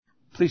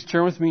Please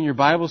turn with me in your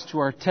Bibles to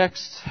our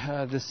text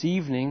this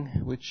evening,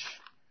 which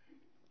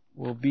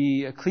will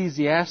be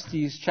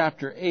Ecclesiastes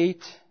chapter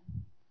 8.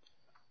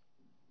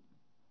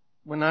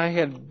 When I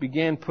had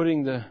began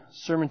putting the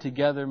sermon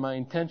together, my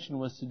intention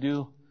was to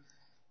do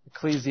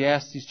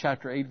Ecclesiastes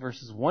chapter 8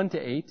 verses 1 to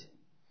 8.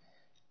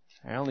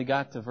 I only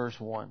got to verse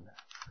 1.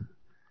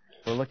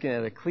 We're looking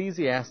at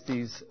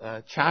Ecclesiastes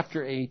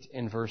chapter 8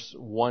 and verse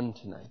 1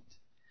 tonight.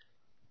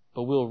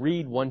 But we'll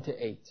read 1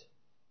 to 8.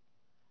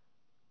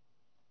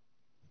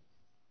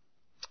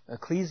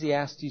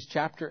 Ecclesiastes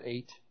chapter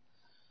 8,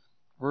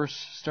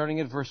 starting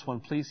at verse 1.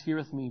 Please hear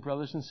with me,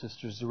 brothers and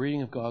sisters, the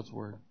reading of God's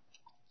Word.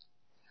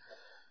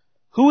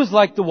 Who is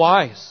like the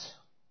wise?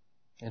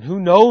 And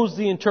who knows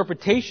the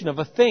interpretation of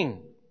a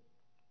thing?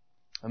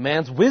 A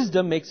man's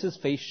wisdom makes his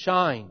face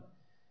shine,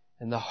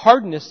 and the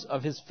hardness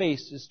of his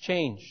face is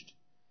changed.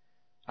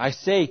 I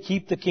say,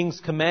 keep the king's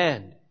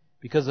command,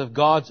 because of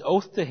God's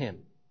oath to him.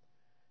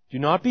 Do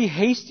not be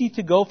hasty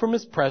to go from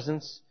his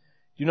presence.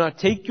 Do not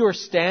take your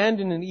stand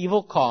in an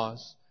evil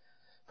cause,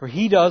 for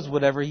he does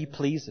whatever he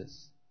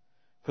pleases.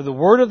 For the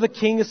word of the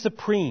king is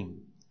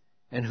supreme,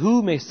 and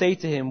who may say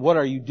to him, what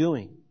are you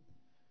doing?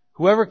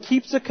 Whoever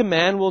keeps a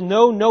command will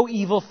know no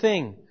evil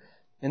thing,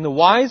 and the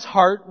wise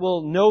heart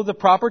will know the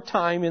proper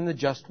time in the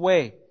just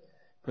way.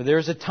 For there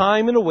is a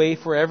time and a way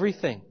for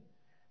everything.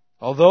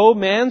 Although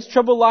man's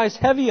trouble lies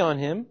heavy on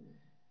him,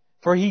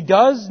 for he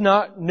does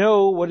not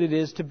know what it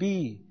is to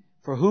be,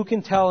 for who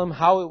can tell him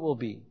how it will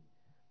be?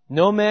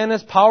 No man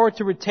has power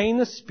to retain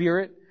the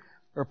spirit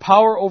or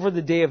power over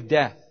the day of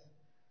death.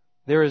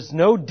 There is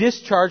no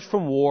discharge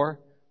from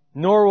war,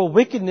 nor will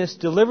wickedness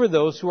deliver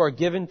those who are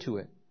given to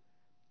it.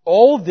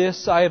 All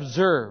this I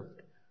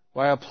observed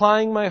by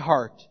applying my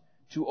heart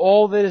to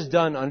all that is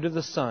done under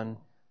the sun,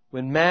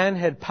 when man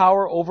had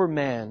power over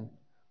man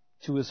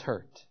to his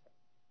hurt.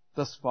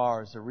 Thus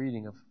far is the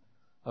reading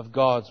of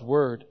God's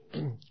Word.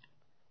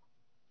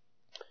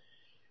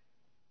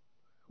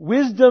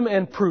 Wisdom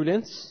and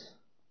prudence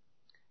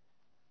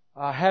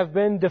have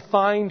been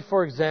defined,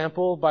 for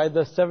example, by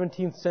the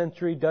 17th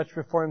century Dutch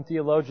Reformed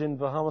theologian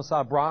Wilhelmus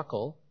A.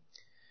 Brakel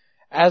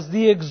as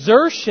the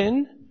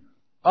exertion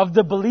of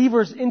the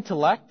believer's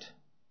intellect,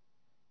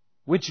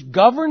 which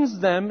governs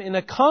them in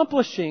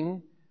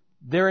accomplishing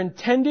their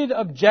intended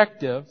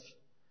objective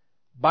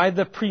by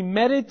the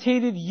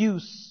premeditated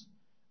use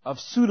of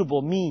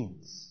suitable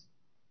means.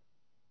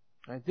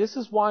 Right? This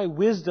is why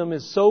wisdom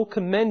is so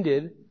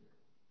commended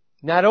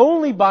not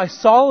only by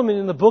Solomon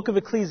in the book of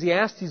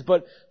Ecclesiastes,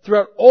 but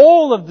throughout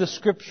all of the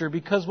Scripture,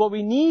 because what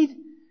we need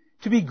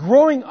to be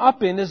growing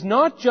up in is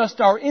not just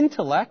our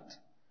intellect,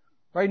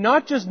 right?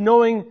 Not just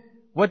knowing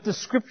what the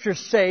Scriptures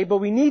say, but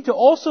we need to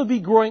also be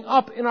growing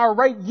up in our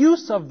right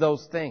use of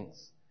those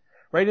things,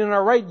 right? In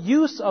our right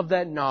use of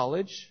that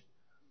knowledge,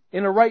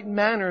 in a right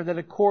manner that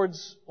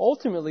accords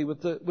ultimately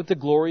with the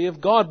glory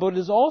of God, but it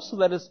is also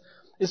that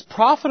is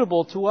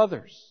profitable to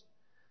others.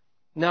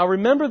 Now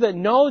remember that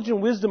knowledge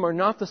and wisdom are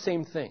not the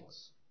same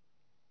things.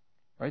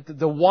 Right?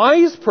 The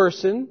wise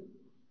person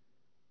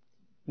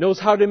knows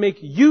how to make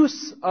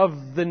use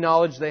of the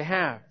knowledge they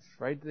have.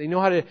 Right? They know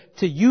how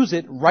to use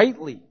it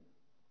rightly.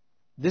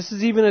 This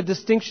is even a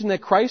distinction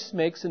that Christ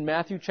makes in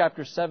Matthew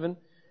chapter 7,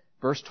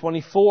 verse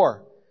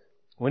 24.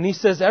 When He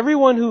says,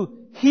 everyone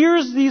who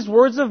hears these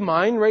words of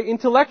mine, right,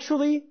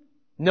 intellectually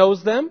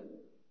knows them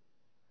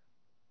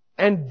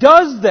and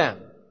does them,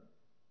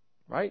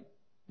 right?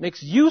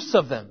 Makes use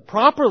of them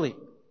properly,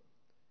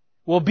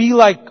 will be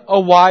like a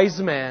wise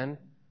man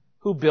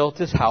who built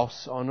his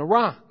house on a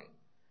rock.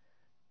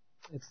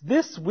 It's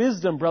this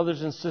wisdom,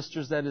 brothers and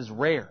sisters, that is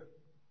rare.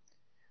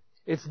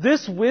 It's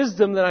this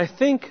wisdom that I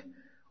think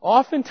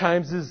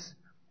oftentimes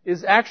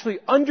is actually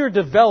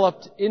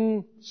underdeveloped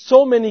in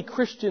so many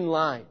Christian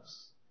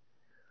lives.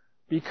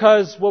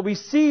 Because what we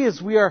see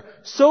is we are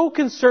so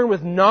concerned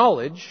with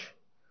knowledge,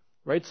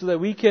 right, so that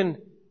we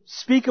can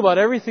speak about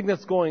everything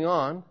that's going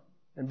on,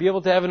 and be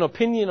able to have an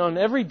opinion on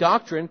every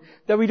doctrine,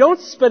 that we don't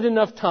spend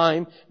enough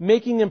time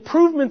making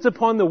improvements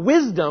upon the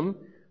wisdom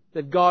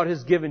that God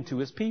has given to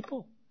His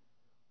people.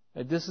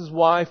 And this is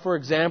why, for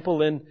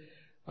example, in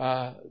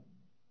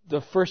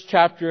the first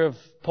chapter of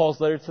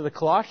Paul's letter to the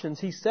Colossians,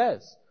 he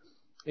says,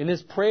 in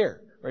his prayer,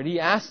 right,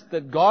 he asked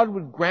that God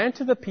would grant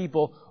to the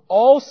people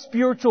all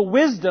spiritual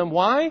wisdom.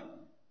 Why?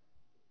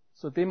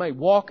 So that they might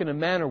walk in a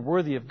manner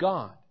worthy of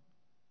God.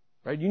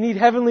 Right? You need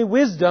heavenly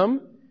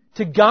wisdom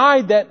to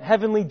guide that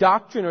heavenly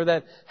doctrine or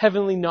that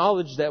heavenly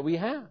knowledge that we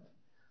have.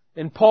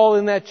 And Paul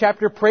in that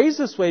chapter prays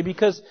this way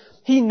because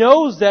he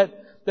knows that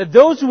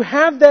those who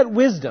have that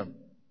wisdom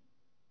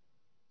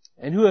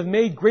and who have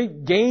made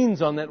great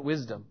gains on that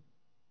wisdom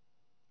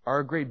are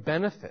a great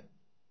benefit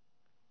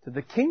to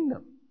the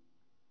kingdom,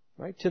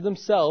 right? To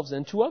themselves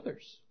and to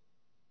others.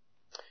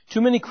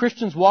 Too many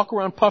Christians walk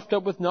around puffed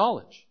up with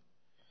knowledge,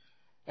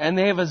 and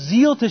they have a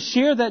zeal to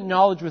share that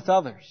knowledge with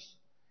others.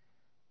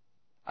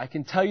 I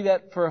can tell you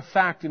that for a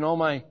fact in all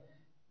my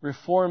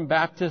Reformed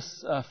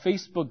Baptist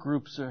Facebook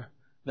groups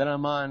that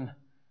I'm on.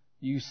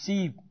 You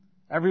see,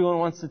 everyone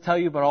wants to tell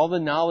you about all the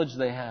knowledge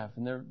they have,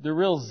 and they're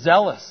real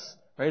zealous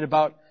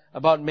right,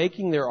 about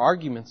making their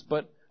arguments.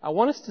 But I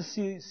want us to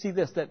see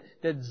this,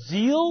 that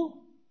zeal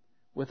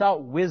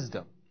without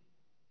wisdom,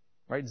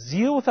 right?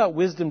 Zeal without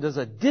wisdom does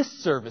a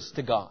disservice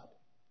to God.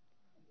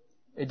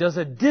 It does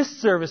a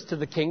disservice to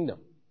the kingdom.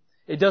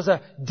 It does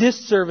a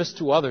disservice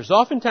to others.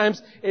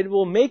 Oftentimes, it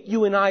will make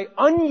you and I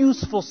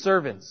unuseful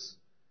servants,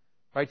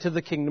 right, to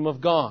the kingdom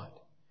of God.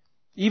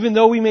 Even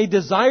though we may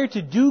desire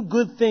to do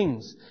good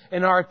things,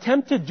 and our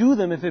attempt to do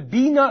them, if it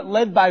be not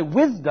led by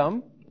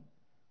wisdom,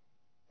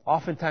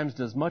 oftentimes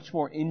does much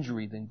more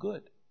injury than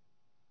good.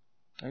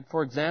 Right?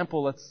 For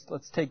example,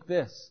 let's take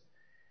this.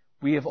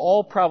 We have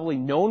all probably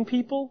known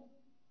people,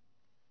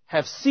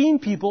 have seen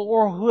people,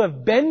 or who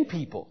have been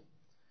people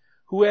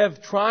who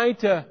have tried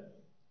to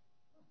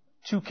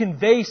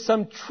convey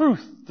some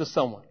truth to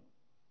someone,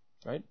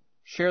 right?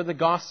 Share the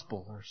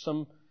gospel or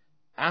some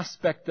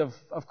aspect of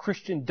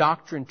Christian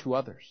doctrine to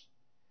others.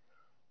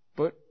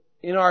 But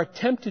in our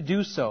attempt to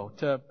do so,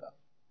 to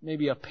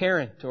maybe a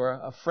parent or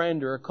a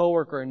friend or a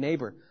coworker or a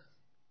neighbor,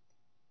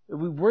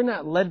 we were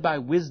not led by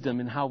wisdom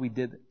in how we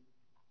did it.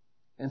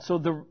 And so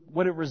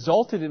what it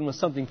resulted in was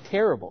something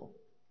terrible,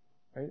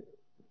 right?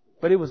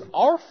 But it was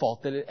our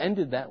fault that it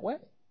ended that way.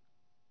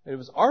 It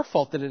was our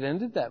fault that it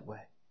ended that way.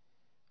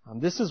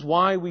 This is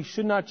why we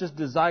should not just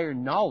desire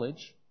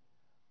knowledge,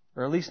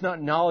 or at least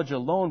not knowledge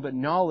alone, but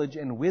knowledge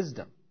and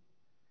wisdom.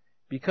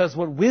 Because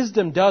what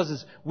wisdom does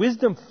is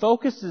wisdom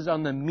focuses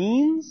on the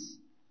means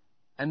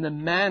and the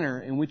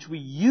manner in which we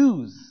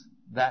use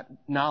that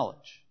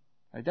knowledge.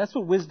 Right? That's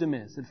what wisdom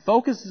is. It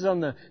focuses on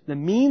the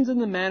means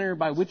and the manner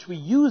by which we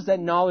use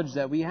that knowledge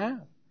that we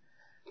have.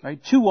 Right?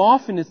 Too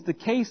often it's the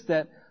case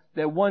that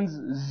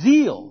one's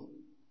zeal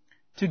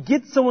to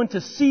get someone to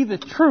see the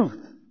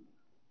truth,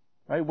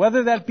 right?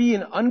 Whether that be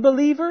an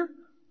unbeliever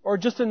or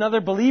just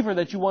another believer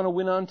that you want to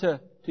win on to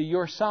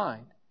your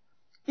side.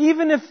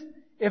 Even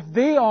if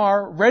they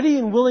are ready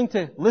and willing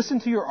to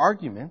listen to your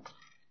argument,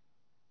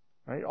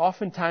 right?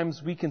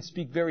 Oftentimes we can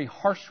speak very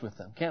harsh with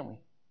them, can't we?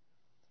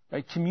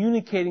 Right?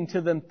 Communicating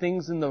to them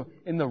things in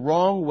the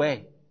wrong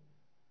way.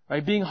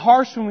 Right? Being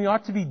harsh when we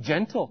ought to be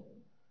gentle.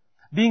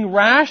 Being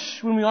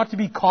rash when we ought to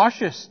be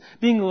cautious.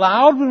 Being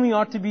loud when we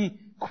ought to be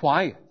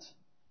quiet.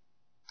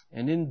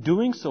 And in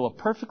doing so, a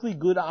perfectly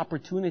good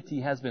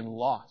opportunity has been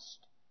lost.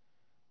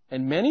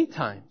 And many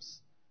times,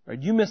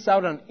 right, you miss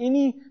out on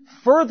any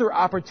further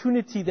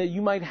opportunity that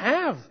you might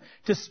have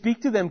to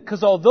speak to them.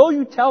 Because although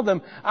you tell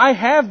them, I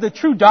have the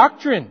true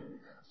doctrine,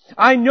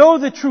 I know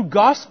the true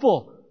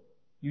gospel,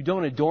 you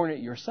don't adorn it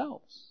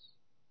yourselves.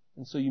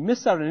 And so you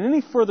miss out on any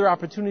further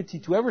opportunity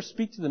to ever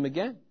speak to them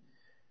again.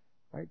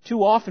 Right?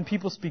 Too often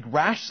people speak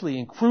rashly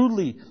and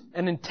crudely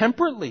and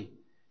intemperately.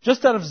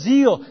 Just out of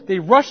zeal, they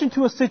rush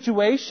into a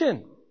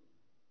situation,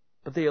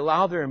 but they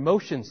allow their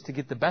emotions to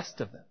get the best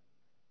of them.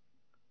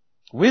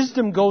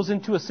 Wisdom goes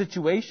into a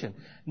situation,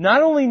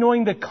 not only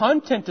knowing the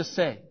content to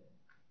say,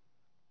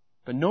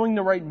 but knowing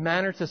the right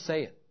manner to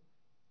say it.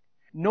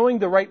 Knowing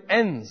the right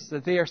ends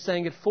that they are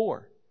saying it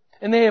for.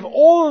 And they have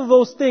all of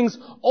those things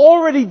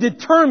already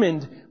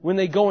determined when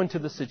they go into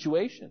the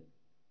situation.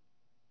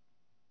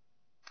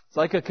 It's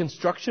like a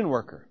construction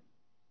worker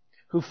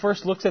who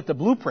first looks at the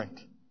blueprint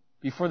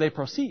before they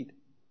proceed.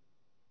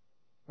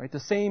 Right? The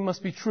same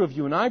must be true of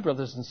you and I,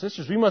 brothers and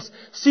sisters. We must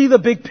see the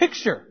big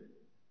picture,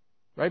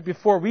 right,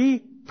 before we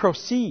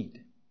proceed.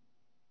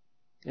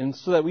 And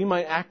so that we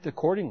might act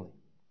accordingly.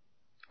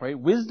 Right?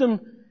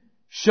 Wisdom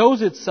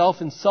shows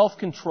itself in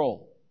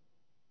self-control.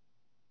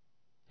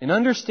 In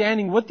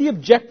understanding what the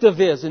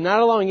objective is and not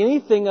allowing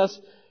anything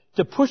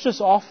to push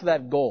us off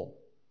that goal.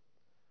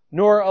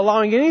 Nor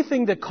allowing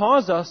anything to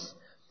cause us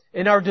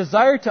in our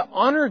desire to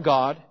honor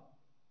God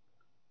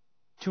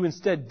to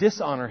instead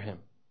dishonor Him.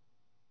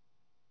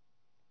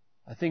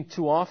 I think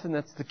too often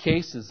that's the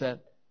case is that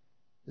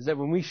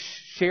when we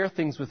share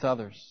things with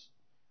others,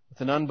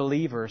 with an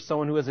unbeliever, or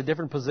someone who has a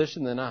different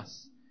position than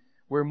us,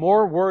 we're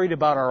more worried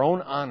about our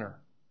own honor,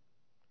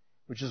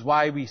 which is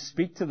why we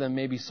speak to them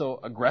maybe so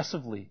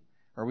aggressively,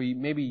 or we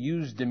maybe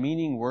use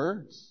demeaning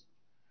words,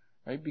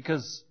 right?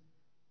 Because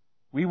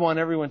we want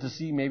everyone to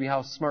see maybe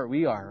how smart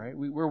we are, right?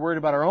 We're worried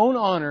about our own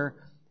honor,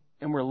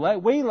 and we're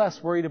way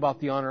less worried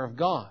about the honor of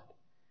God.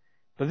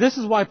 But this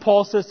is why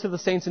Paul says to the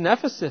saints in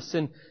Ephesus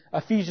in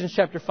Ephesians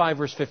chapter 5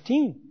 verse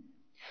 15,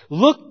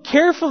 look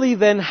carefully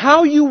then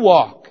how you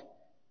walk,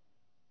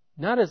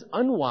 not as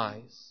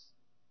unwise,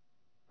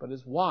 but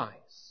as wise.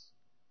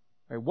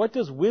 Right? What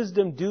does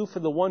wisdom do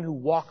for the one who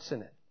walks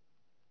in it?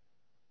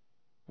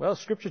 Well,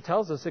 Scripture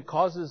tells us it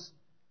causes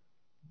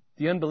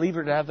the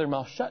unbeliever to have their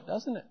mouth shut,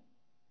 doesn't it?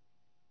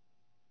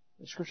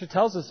 Scripture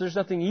tells us there's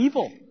nothing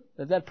evil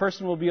that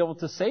person will be able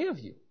to say of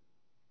you.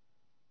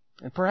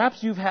 And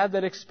perhaps you've had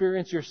that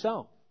experience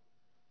yourself.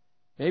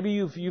 Maybe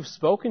you've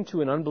spoken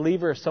to an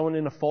unbeliever or someone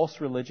in a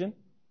false religion,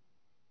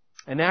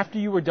 and after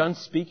you were done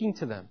speaking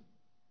to them,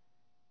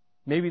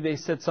 maybe they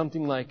said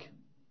something like,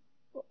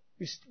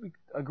 we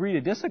agree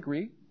to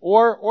disagree,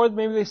 or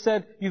maybe they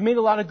said, you've made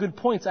a lot of good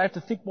points, I have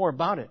to think more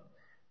about it.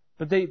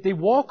 But they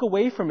walk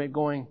away from it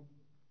going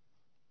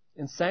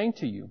and saying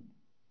to you,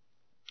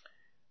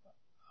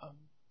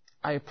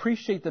 I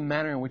appreciate the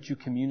manner in which you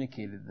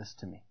communicated this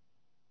to me.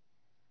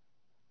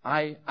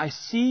 I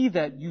see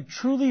that you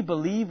truly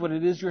believe what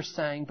it is you're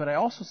saying, but I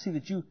also see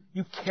that you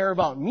care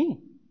about me.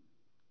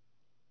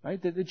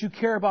 Right? That you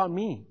care about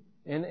me.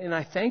 And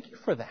I thank you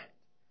for that.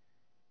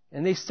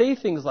 And they say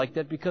things like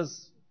that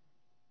because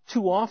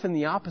too often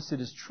the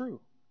opposite is true.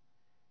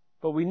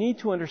 But we need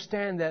to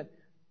understand that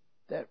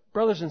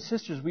brothers and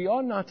sisters, we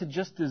ought not to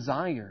just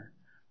desire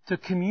to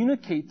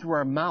communicate through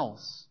our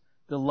mouths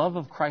the love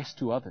of Christ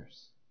to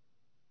others.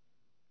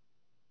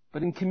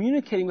 But in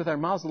communicating with our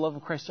mouths the love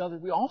of Christ to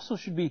others, we also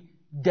should be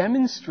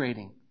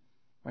demonstrating,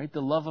 right,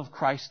 the love of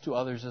Christ to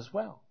others as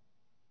well.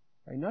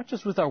 Right? Not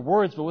just with our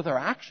words, but with our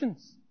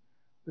actions.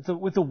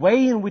 With the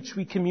way in which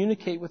we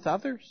communicate with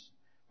others.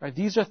 Right?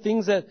 These are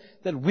things that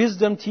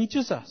wisdom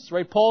teaches us.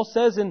 Right? Paul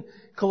says in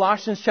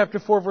Colossians chapter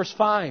 4, verse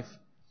 5,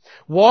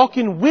 walk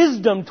in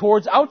wisdom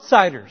towards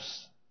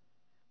outsiders.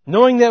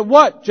 Knowing that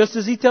what? Just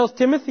as he tells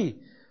Timothy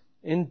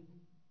in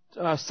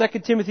 2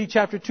 Timothy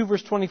chapter 2,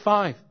 verse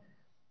 25.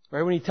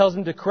 Right, when he tells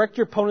him to correct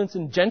your opponents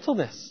in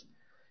gentleness.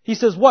 He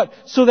says what?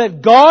 So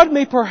that God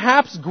may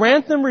perhaps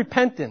grant them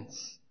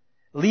repentance,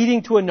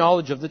 leading to a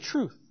knowledge of the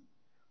truth.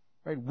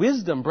 Right?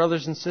 Wisdom,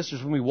 brothers and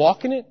sisters, when we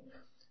walk in it,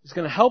 is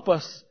going to help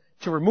us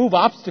to remove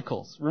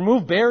obstacles,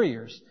 remove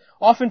barriers.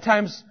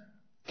 Oftentimes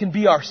can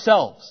be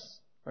ourselves.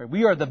 Right?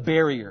 We are the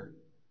barrier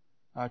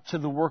to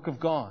the work of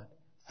God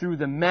through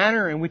the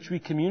manner in which we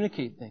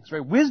communicate things.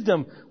 Right?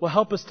 Wisdom will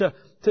help us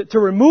to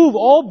remove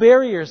all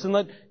barriers and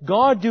let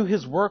God do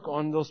His work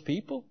on those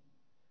people.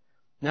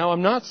 Now,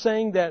 I'm not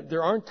saying that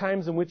there aren't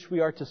times in which we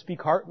are to speak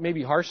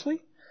maybe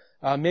harshly,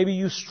 maybe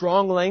use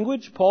strong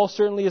language. Paul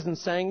certainly isn't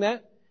saying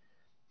that.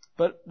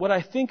 But what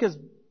I think has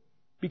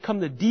become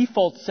the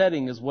default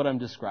setting is what I'm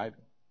describing.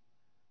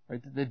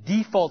 Right? The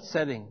default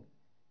setting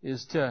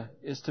is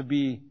to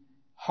be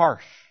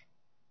harsh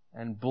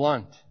and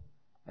blunt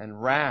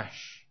and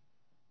rash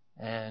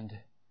and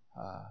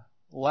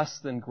less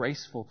than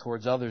graceful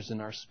towards others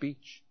in our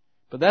speech.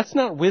 But that's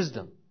not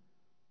wisdom.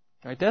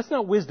 Right? That's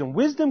not wisdom.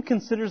 Wisdom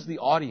considers the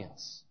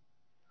audience.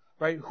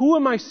 Right? Who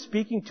am I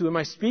speaking to? Am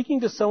I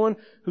speaking to someone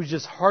who's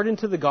just hardened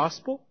to the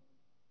gospel?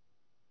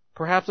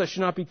 Perhaps I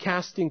should not be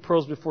casting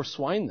pearls before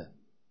swine then.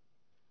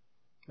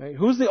 Right?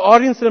 Who's the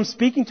audience that I'm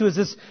speaking to? Is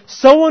this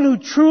someone who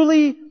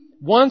truly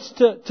wants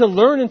to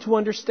learn and to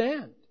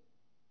understand?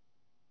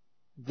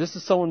 This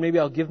is someone maybe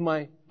I'll give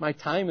my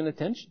time and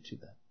attention to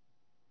them.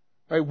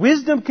 Right?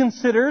 Wisdom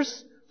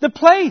considers the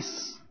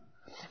place.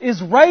 Is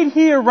right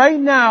here, right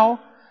now,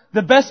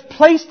 the best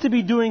place to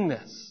be doing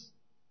this?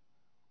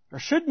 Or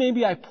should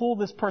maybe I pull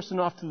this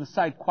person off to the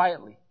side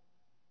quietly?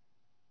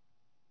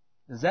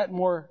 Is that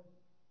more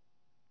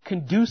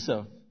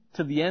conducive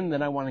to the end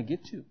that I want to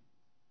get to?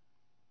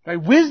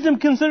 Right? Wisdom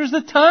considers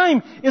the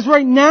time. Is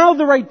right now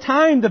the right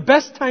time, the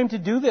best time to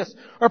do this?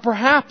 Or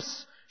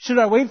perhaps, should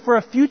I wait for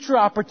a future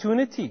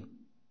opportunity?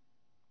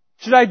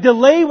 Should I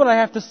delay what I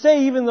have to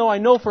say, even though I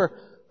know for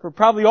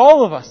probably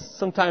all of us,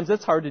 sometimes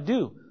that's hard to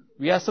do.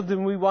 We have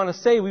something we want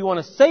to say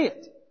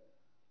it.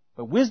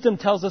 But wisdom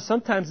tells us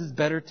sometimes it's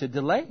better to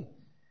delay.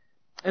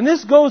 And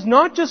this goes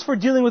not just for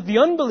dealing with the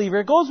unbeliever,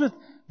 it goes with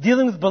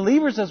dealing with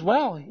believers as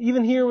well,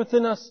 even here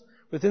within us,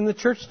 within the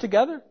church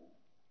together.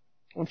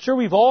 I'm sure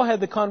we've all had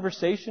the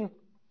conversation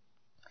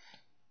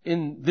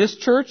in this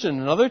church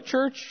and another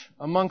church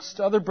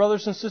amongst other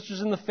brothers and sisters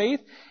in the faith,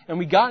 and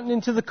we gotten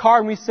into the car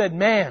and we said,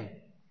 man,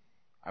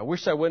 I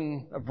wish I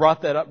wouldn't have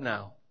brought that up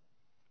now.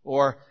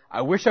 Or,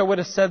 I wish I would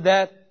have said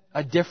that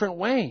a different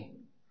way.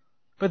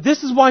 But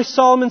this is why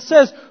Solomon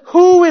says,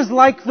 who is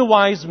like the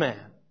wise man?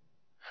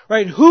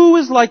 Right? Who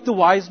is like the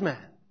wise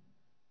man?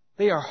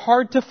 They are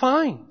hard to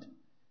find.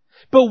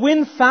 But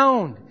when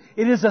found,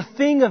 it is a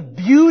thing of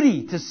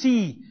beauty to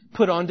see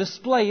put on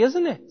display,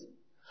 isn't it?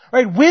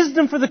 Right?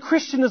 Wisdom for the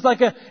Christian is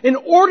like an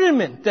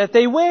ornament that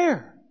they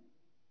wear.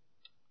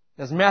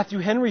 As Matthew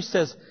Henry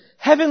says,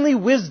 heavenly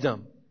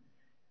wisdom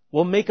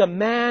will make a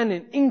man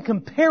an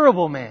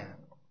incomparable man.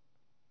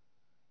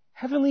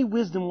 Heavenly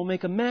wisdom will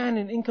make a man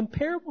an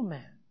incomparable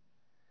man.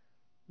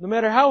 No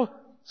matter how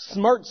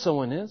smart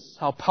someone is,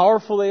 how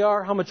powerful they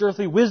are, how much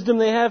earthly wisdom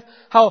they have,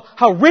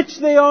 how rich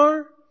they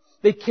are,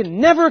 they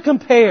can never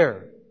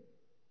compare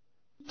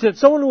to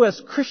someone who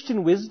has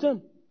Christian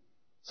wisdom.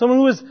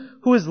 Someone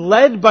who is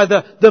led by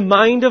the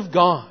mind of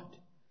God.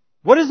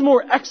 What is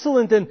more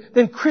excellent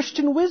than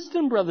Christian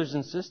wisdom, brothers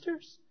and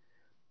sisters?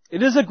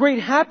 It is a great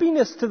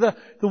happiness to the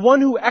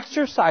one who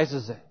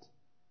exercises it.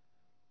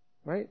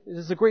 Right? It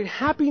is a great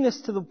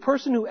happiness to the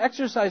person who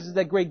exercises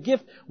that great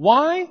gift.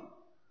 Why?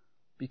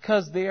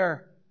 Because they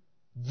are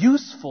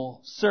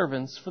useful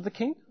servants for the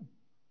kingdom.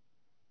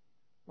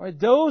 Right?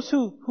 Those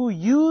who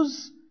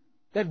use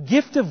that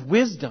gift of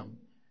wisdom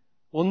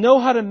will know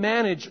how to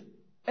manage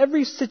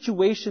every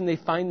situation they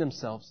find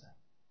themselves in.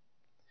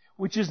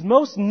 Which is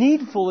most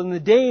needful in the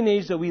day and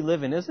age that we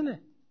live in, isn't it?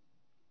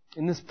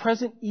 In this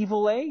present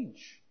evil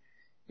age.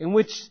 In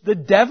which the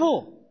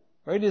devil,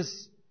 right,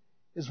 is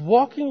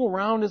walking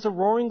around as a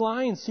roaring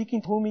lion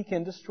seeking whom he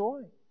can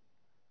destroy.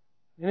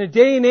 In a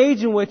day and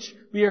age in which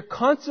we are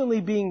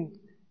constantly being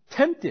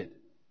tempted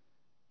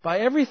by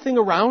everything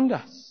around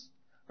us.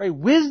 Right?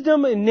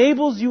 Wisdom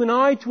enables you and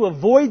I to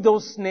avoid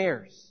those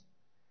snares.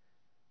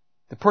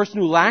 The person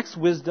who lacks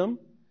wisdom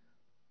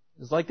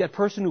is like that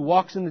person who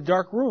walks in the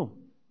dark room,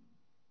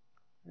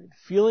 right?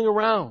 Feeling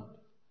around,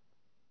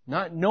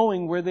 not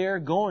knowing where they are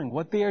going,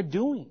 what they are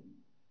doing.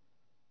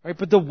 Right?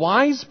 But the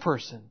wise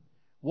person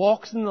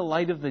walks in the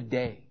light of the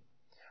day.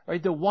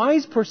 Right? The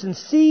wise person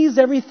sees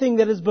everything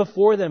that is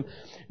before them,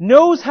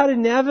 knows how to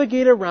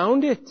navigate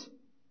around it,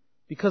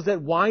 because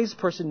that wise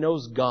person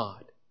knows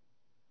God.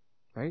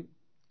 Right?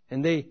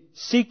 And they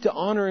seek to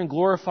honor and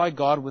glorify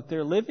God with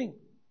their living.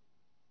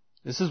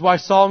 This is why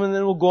Solomon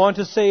then will go on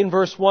to say in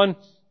verse 1,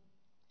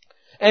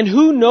 and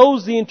who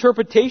knows the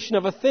interpretation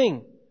of a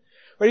thing?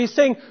 Right? He's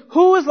saying,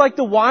 who is like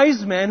the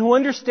wise man who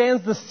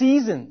understands the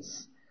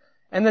seasons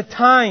and the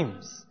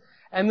times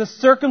and the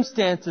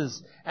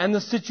circumstances and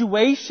the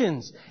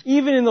situations,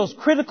 even in those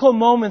critical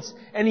moments,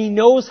 and he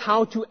knows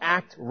how to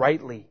act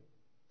rightly.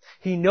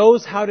 He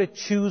knows how to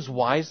choose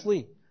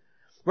wisely.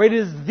 Right? It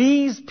is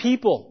these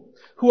people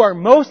who are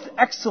most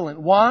excellent.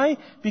 Why?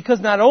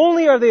 Because not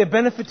only are they a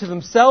benefit to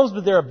themselves,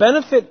 but they're a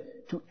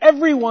benefit to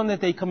everyone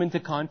that they come into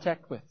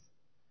contact with.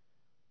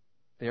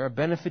 They are a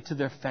benefit to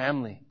their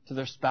family, to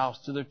their spouse,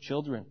 to their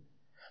children,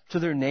 to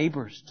their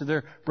neighbors, to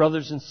their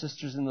brothers and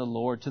sisters in the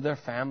Lord, to their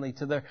family,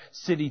 to their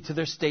city, to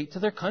their state, to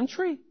their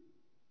country.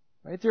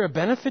 Right? They're a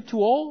benefit to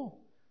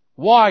all.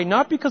 Why?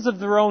 Not because of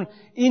their own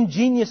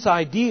ingenious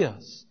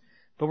ideas,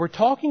 but we're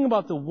talking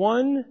about the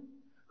one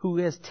who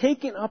has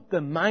taken up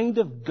the mind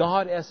of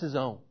God as his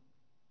own.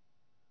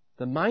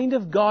 The mind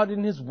of God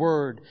in His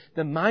Word,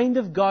 the mind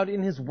of God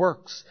in His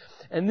works.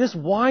 And this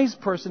wise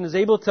person is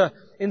able to,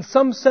 in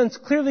some sense,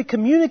 clearly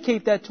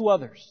communicate that to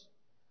others.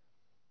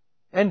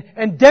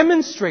 And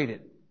demonstrate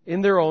it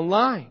in their own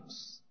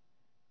lives.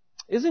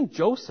 Isn't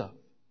Joseph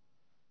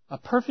a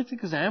perfect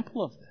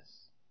example of this?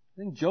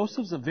 I think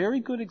Joseph's a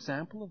very good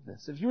example of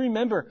this. If you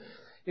remember,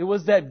 it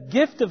was that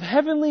gift of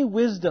heavenly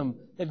wisdom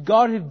that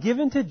God had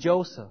given to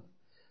Joseph,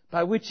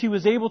 by which he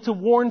was able to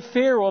warn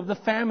Pharaoh of the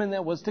famine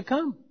that was to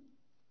come.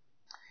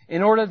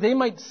 In order that they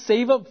might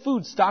save up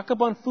food, stock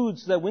up on food,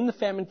 so that when the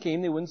famine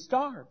came, they wouldn't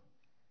starve.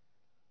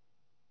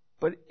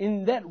 But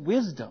in that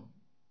wisdom,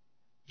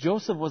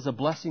 Joseph was a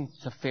blessing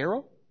to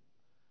Pharaoh.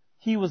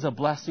 He was a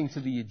blessing to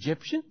the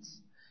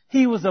Egyptians.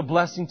 He was a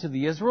blessing to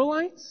the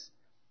Israelites.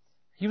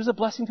 He was a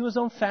blessing to his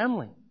own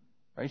family,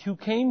 right, who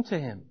came to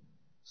him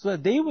so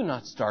that they would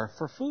not starve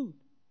for food.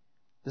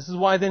 This is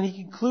why then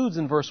he concludes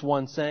in verse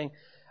 1 saying,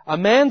 a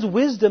man's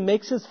wisdom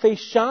makes his face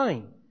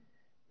shine,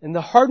 and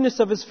the hardness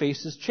of his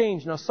face is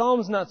changed. Now,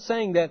 Solomon's not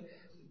saying that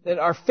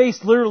our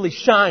face literally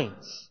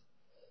shines.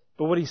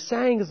 But what he's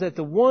saying is that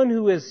the one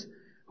who has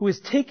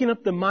taken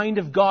up the mind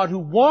of God, who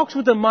walks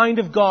with the mind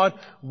of God,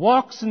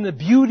 walks in the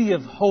beauty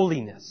of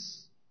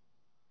holiness.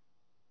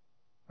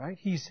 Right?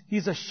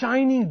 He's a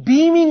shining,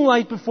 beaming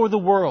light before the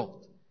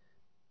world.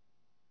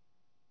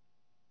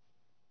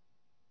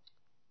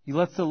 He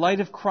lets the light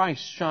of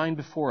Christ shine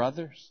before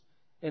others.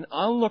 And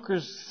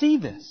onlookers see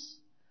this.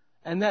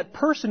 And that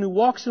person who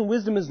walks in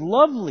wisdom is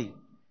lovely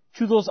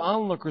to those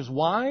onlookers.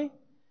 Why?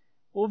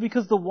 Well,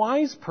 because the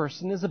wise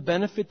person is a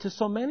benefit to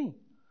so many.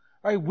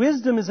 Right?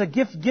 Wisdom is a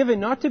gift given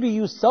not to be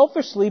used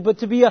selfishly, but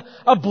to be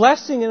a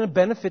blessing and a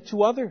benefit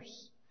to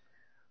others.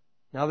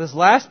 Now, this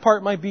last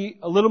part might be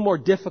a little more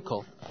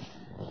difficult,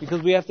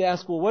 because we have to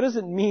ask, well, what does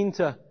it mean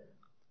to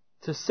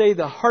say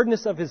the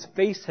hardness of his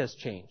face has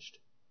changed?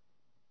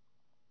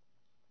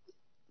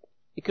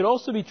 It could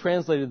also be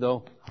translated,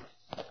 though,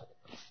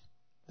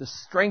 the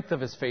strength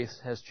of his face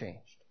has changed.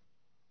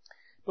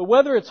 But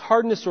whether it's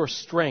hardness or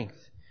strength,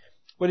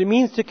 what it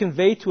means to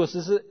convey to us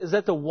is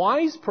that the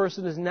wise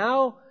person is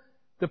now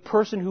the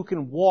person who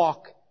can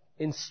walk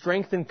in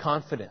strength and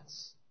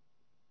confidence.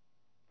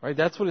 Right?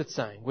 That's what it's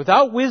saying.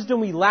 Without wisdom,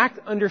 we lacked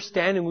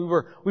understanding. We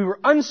were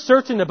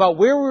uncertain about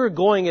where we were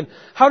going and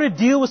how to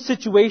deal with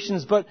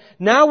situations. But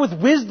now with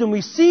wisdom,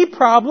 we see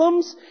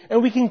problems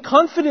and we can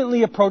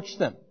confidently approach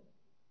them.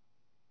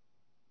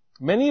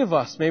 Many of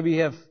us maybe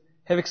have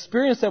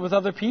experienced that with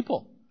other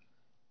people.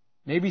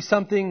 Maybe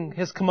something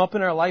has come up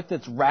in our life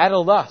that's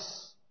rattled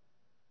us.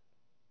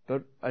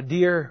 But a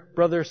dear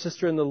brother or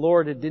sister in the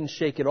Lord, it didn't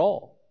shake at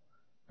all.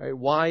 Right?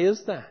 Why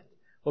is that?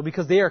 Well,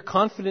 because they are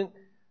confident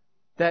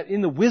that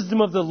in the wisdom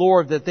of the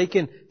Lord that they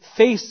can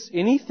face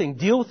anything,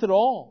 deal with it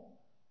all.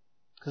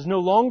 Because no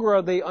longer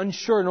are they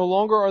unsure, no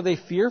longer are they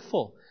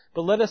fearful.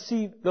 But let us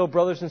see, though,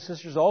 brothers and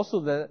sisters,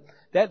 also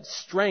that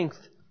strength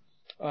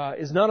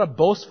is not a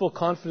boastful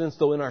confidence,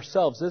 though, in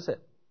ourselves, is it?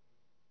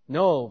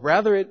 No,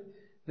 rather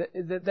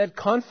that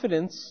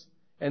confidence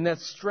and that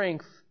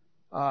strength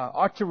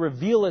ought to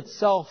reveal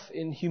itself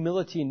in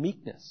humility and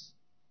meekness.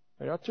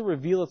 It ought to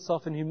reveal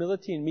itself in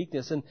humility and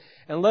meekness. And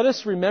let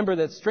us remember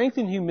that strength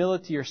and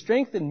humility or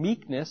strength and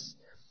meekness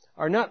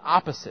are not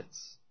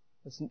opposites.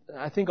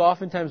 I think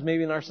oftentimes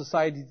maybe in our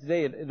society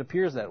today it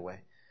appears that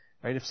way.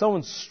 Right? If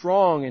someone's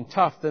strong and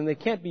tough, then they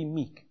can't be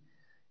meek.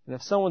 And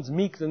if someone's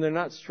meek, then they're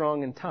not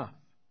strong and tough.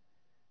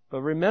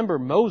 But remember,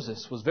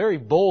 Moses was very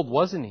bold,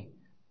 wasn't he?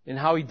 In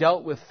how he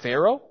dealt with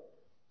Pharaoh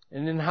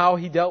and in how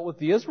he dealt with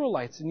the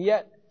Israelites. And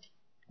yet,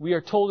 we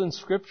are told in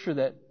Scripture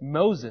that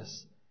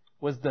Moses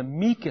was the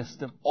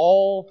meekest of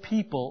all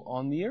people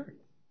on the earth.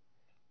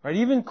 Right?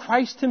 Even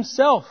Christ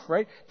Himself,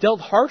 right,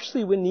 dealt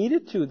harshly when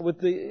needed to with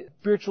the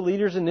spiritual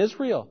leaders in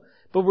Israel.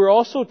 But we're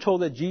also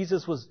told that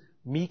Jesus was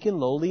meek and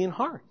lowly in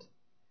heart.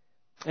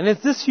 And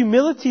it's this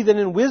humility then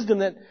in wisdom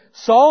that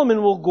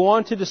Solomon will go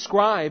on to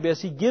describe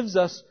as he gives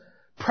us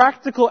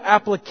practical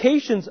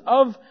applications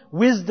of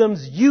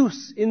wisdom's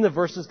use in the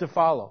verses to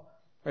follow.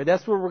 Right?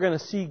 That's what we're going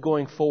to see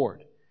going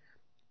forward.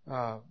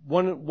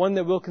 One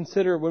that we'll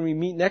consider when we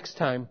meet next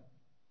time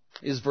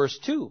is verse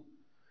 2.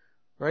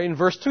 Right? In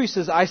verse 2 he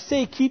says, I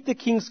say keep the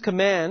king's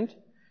command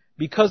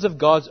because of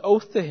God's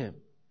oath to him.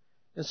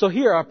 And so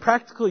here, a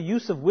practical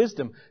use of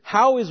wisdom.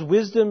 How is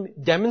wisdom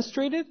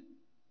demonstrated?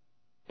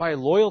 By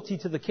loyalty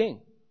to the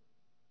king.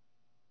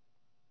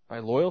 By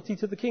loyalty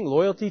to the king.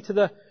 Loyalty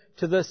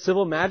to the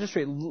civil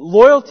magistrate.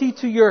 Loyalty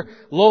to your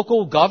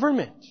local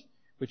government,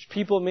 which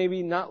people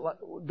maybe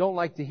don't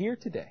like to hear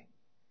today.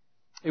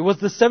 It was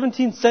the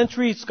 17th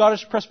century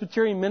Scottish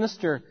Presbyterian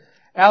minister,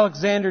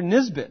 Alexander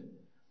Nisbet,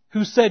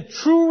 who said,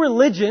 true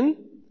religion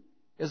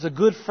is a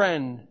good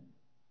friend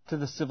to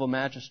the civil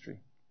magistrate.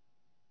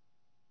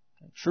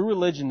 True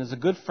religion is a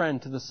good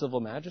friend to the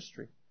civil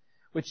magistrate.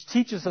 Which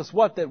teaches us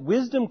what? That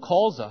wisdom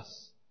calls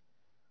us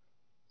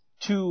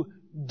to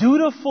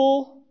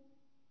dutiful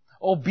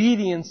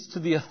obedience to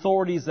the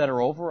authorities that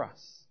are over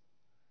us.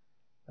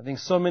 I think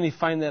so many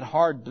find that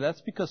hard, but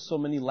that's because so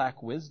many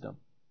lack wisdom.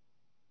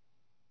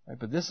 Right?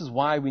 But this is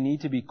why we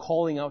need to be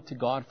calling out to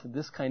God for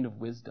this kind of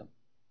wisdom.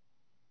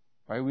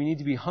 Right? We need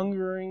to be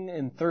hungering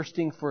and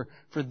thirsting for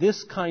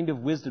this kind of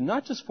wisdom,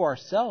 not just for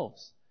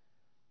ourselves,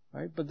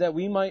 right? But that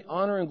we might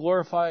honor and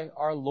glorify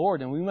our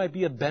Lord and we might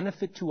be a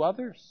benefit to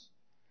others.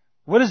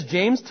 What does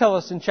James tell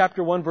us in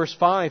chapter 1 verse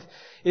 5?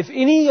 If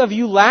any of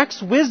you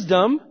lacks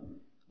wisdom,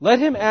 let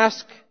him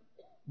ask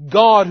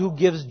God who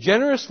gives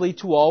generously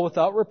to all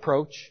without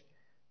reproach,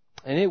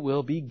 and it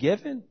will be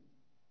given.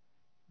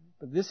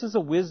 But this is a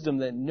wisdom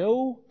that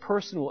no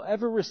person will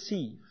ever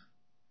receive,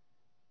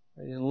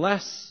 right,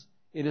 unless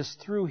it is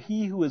through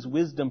He who is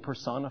wisdom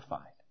personified.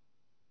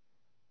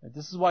 Right,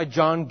 this is why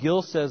John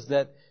Gill says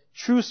that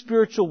true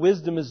spiritual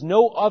wisdom is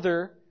no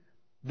other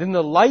than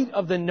the light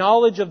of the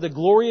knowledge of the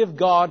glory of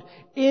God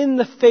in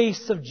the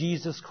face of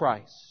Jesus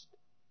Christ.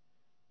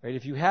 Right?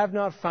 If you have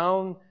not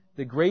found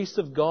the grace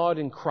of God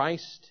in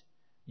Christ,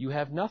 you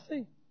have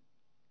nothing.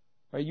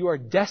 Right? You are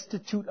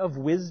destitute of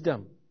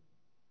wisdom.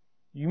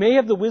 You may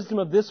have the wisdom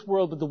of this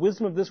world, but the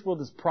wisdom of this world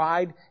is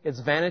pride,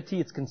 it's vanity,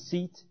 it's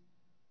conceit.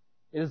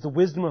 It is the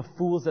wisdom of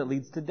fools that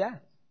leads to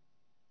death.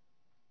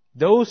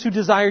 Those who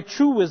desire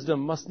true wisdom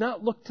must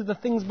not look to the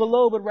things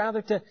below, but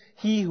rather to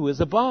He who is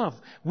above.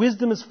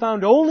 Wisdom is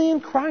found only in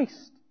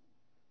Christ,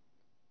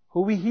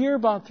 who we hear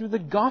about through the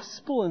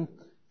gospel and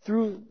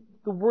through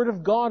the Word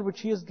of God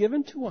which He has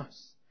given to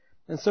us.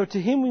 And so to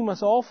Him we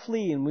must all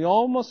flee and we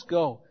all must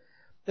go.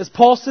 As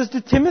Paul says to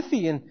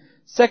Timothy in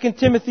 2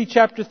 Timothy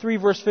chapter 3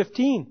 verse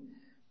 15,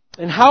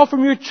 and how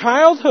from your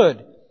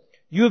childhood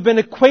you have been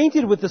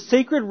acquainted with the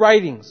sacred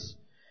writings,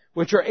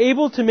 which are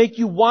able to make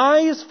you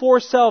wise for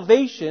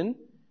salvation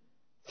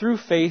through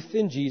faith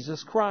in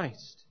Jesus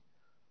Christ.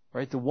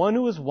 Right? The one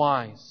who is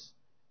wise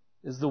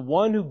is the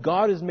one who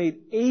God has made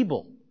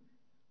able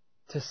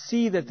to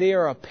see that they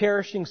are a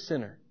perishing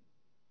sinner.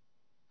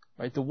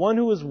 Right? The one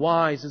who is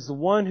wise is the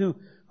one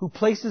who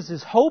places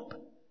his hope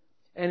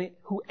and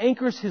who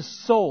anchors his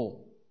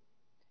soul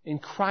in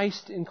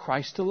Christ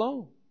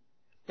alone.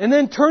 And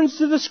then turns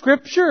to the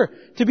Scripture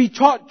to be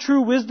taught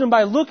true wisdom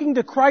by looking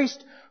to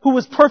Christ who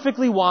was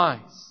perfectly wise,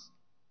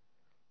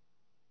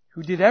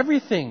 who did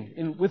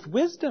everything with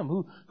wisdom,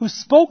 who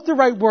spoke the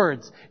right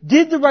words,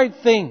 did the right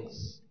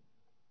things,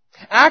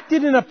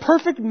 acted in a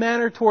perfect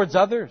manner towards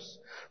others,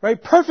 right?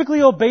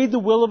 Perfectly obeyed the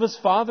will of His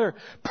Father,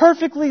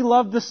 perfectly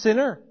loved the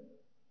sinner,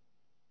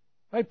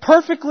 right?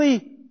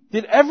 Perfectly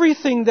did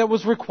everything that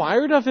was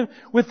required of Him,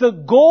 with the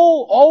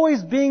goal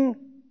always being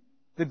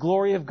the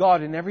glory of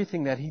God in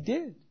everything that He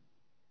did.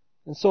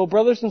 And so,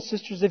 brothers and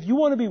sisters, if you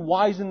want to be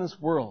wise in this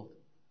world,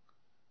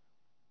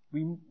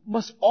 we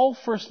must all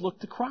first look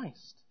to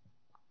Christ.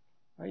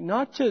 Right?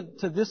 Not to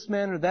this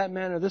man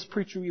or this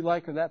preacher we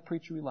like or that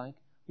preacher we like.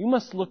 We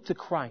must look to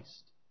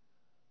Christ,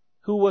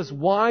 who was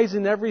wise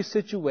in every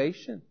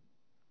situation,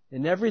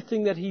 in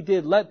everything that He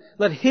did. Let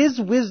His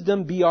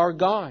wisdom be our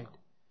guide.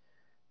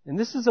 And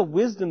this is a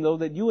wisdom, though,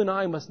 that you and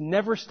I must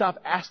never stop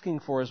asking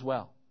for as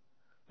well.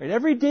 Right?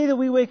 Every day that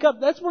we wake up,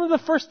 that's one of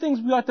the first things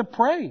we ought to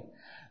pray.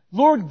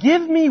 Lord,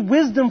 give me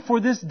wisdom for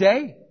this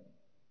day.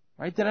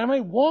 Right? That I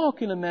might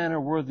walk in a manner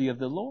worthy of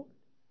the Lord.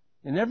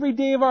 And every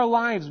day of our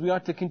lives we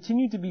ought to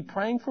continue to be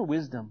praying for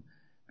wisdom,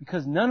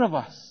 because none of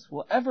us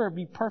will ever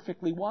be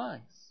perfectly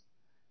wise.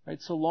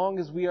 Right? So long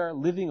as we are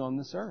living on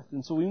this earth.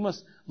 And so we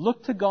must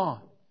look to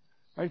God.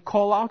 Right?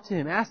 Call out to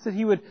Him. Ask that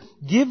He would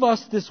give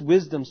us this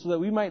wisdom so that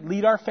we might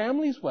lead our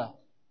families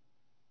well.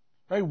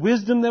 Right?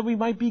 Wisdom that we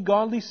might be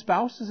godly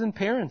spouses and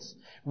parents.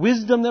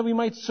 Wisdom that we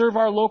might serve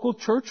our local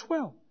church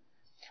well.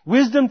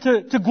 Wisdom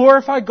to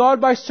glorify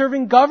God by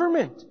serving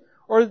government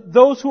or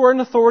those who are in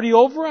authority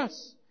over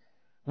us.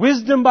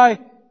 Wisdom by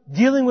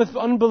dealing with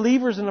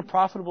unbelievers in a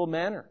profitable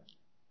manner.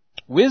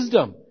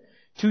 Wisdom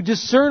to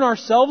discern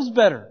ourselves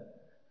better.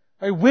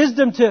 Right?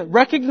 Wisdom to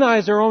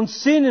recognize our own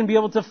sin and be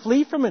able to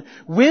flee from it.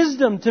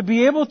 Wisdom to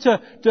be able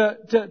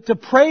to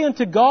pray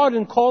unto God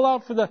and call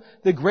out for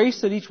the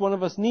grace that each one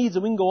of us needs.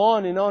 And we can go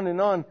on and on and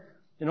on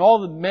in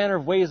all the manner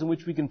of ways in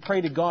which we can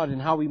pray to God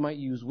and how we might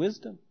use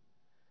wisdom.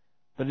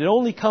 But it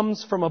only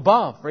comes from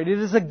above, right? It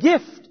is a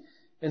gift.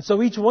 And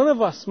so each one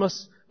of us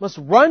must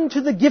run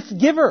to the gift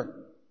giver.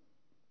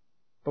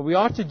 But we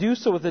ought to do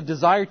so with a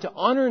desire to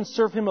honor and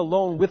serve Him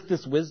alone with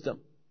this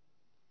wisdom.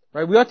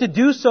 Right? We ought to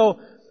do so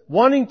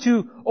wanting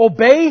to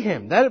obey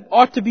Him. That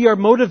ought to be our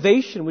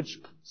motivation, which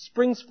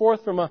springs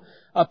forth from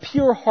a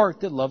pure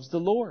heart that loves the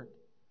Lord.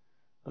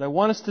 But I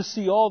want us to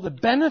see all the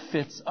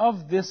benefits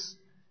of this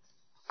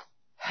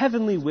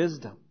heavenly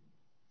wisdom.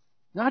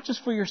 Not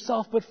just for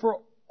yourself, but for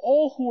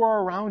all who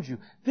are around you.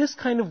 This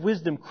kind of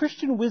wisdom,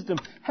 Christian wisdom,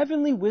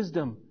 heavenly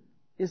wisdom,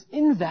 is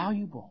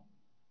invaluable.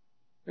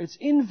 It's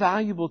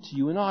invaluable to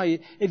you and I.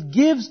 It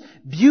gives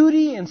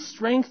beauty and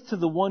strength to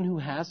the one who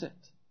has it.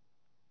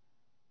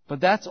 But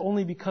that's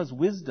only because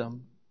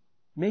wisdom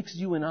makes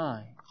you and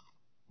I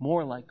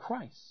more like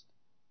Christ.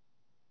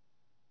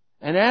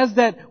 And as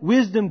that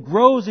wisdom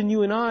grows in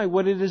you and I,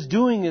 what it is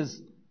doing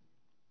is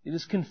it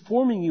is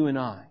conforming you and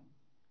I,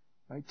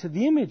 right, to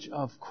the image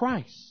of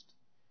Christ,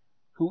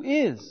 who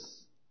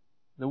is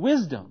the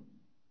wisdom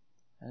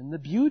and the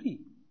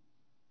beauty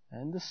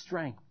and the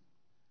strength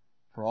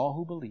for all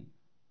who believe.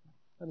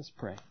 Let us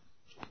pray.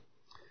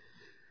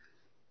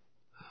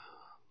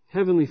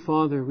 Heavenly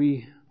Father,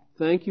 we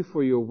thank You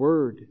for Your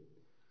word.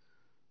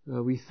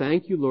 We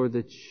thank You, Lord,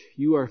 that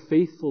You are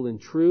faithful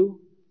and true,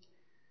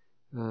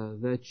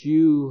 that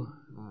You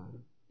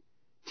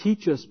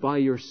teach us by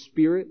Your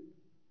Spirit,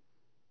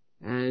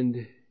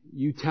 and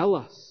You tell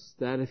us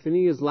that if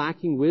any is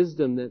lacking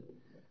wisdom, that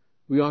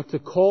we ought to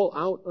call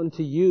out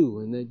unto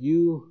You, and that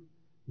You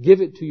give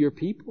it to Your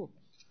people.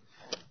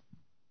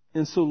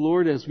 And so,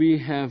 Lord, as we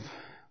have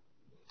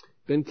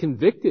been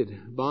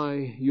convicted by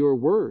Your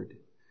word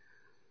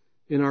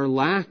in our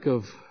lack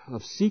of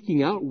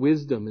seeking out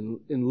wisdom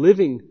and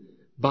living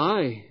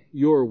by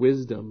Your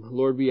wisdom,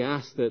 Lord, we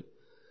ask that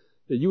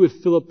You would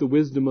fill up the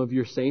wisdom of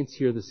Your saints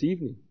here this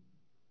evening.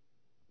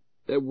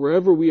 That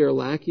wherever we are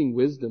lacking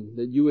wisdom,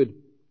 that You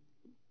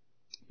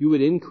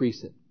would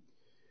increase it.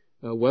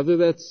 Whether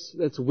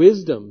that's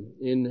wisdom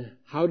in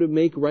how to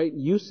make right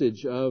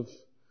usage of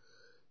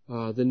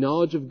the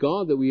knowledge of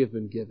God that we have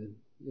been given.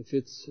 If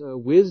it's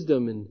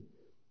wisdom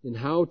in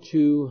how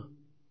to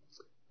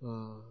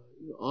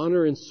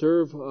honor and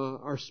serve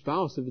our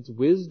spouse. If it's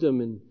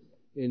wisdom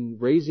in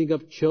raising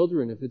up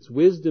children. If it's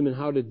wisdom in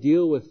how to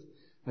deal with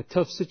a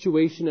tough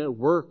situation at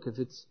work. If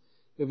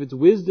it's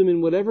wisdom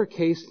in whatever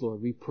case,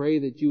 Lord, we pray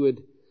that You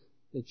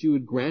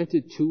would grant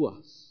it to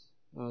us,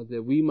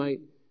 that we might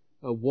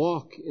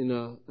walk in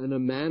a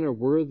manner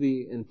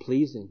worthy and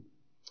pleasing.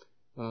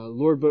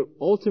 Lord, but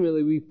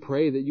ultimately we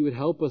pray that You would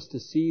help us to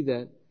see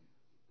that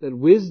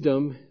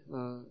wisdom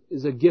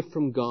is a gift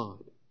from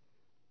God,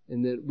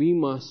 and that we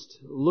must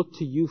look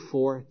to You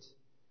for it,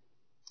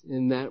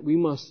 and that we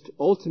must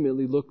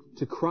ultimately look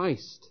to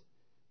Christ,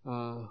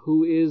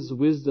 who is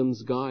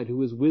wisdom's guide,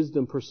 who is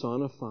wisdom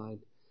personified.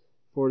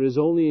 For it is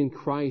only in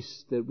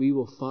Christ that we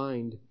will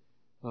find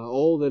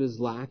all that is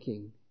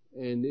lacking.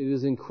 And it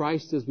is in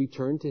Christ as we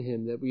turn to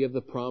Him that we have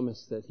the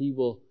promise that He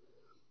will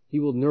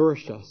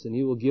nourish us and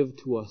He will give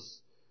to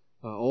us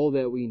all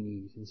that we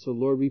need. And so,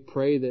 Lord, we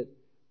pray that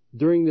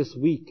during this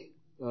week,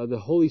 the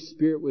Holy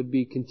Spirit would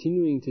be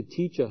continuing to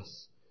teach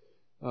us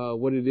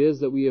what it is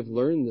that we have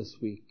learned this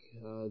week,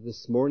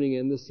 this morning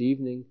and this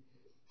evening,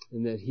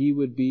 and that He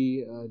would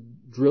be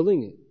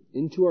drilling it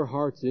into our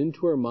hearts and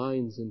into our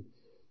minds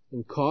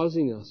and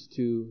causing us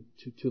to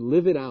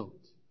live it out.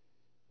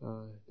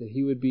 That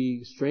He would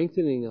be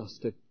strengthening us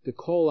to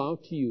call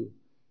out to You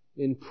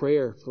in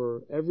prayer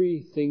for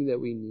everything that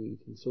we need.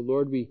 And so,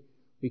 Lord, we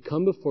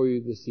come before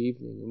You this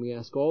evening, and we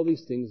ask all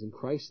these things in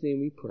Christ's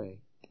name we pray.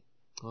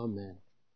 Amen.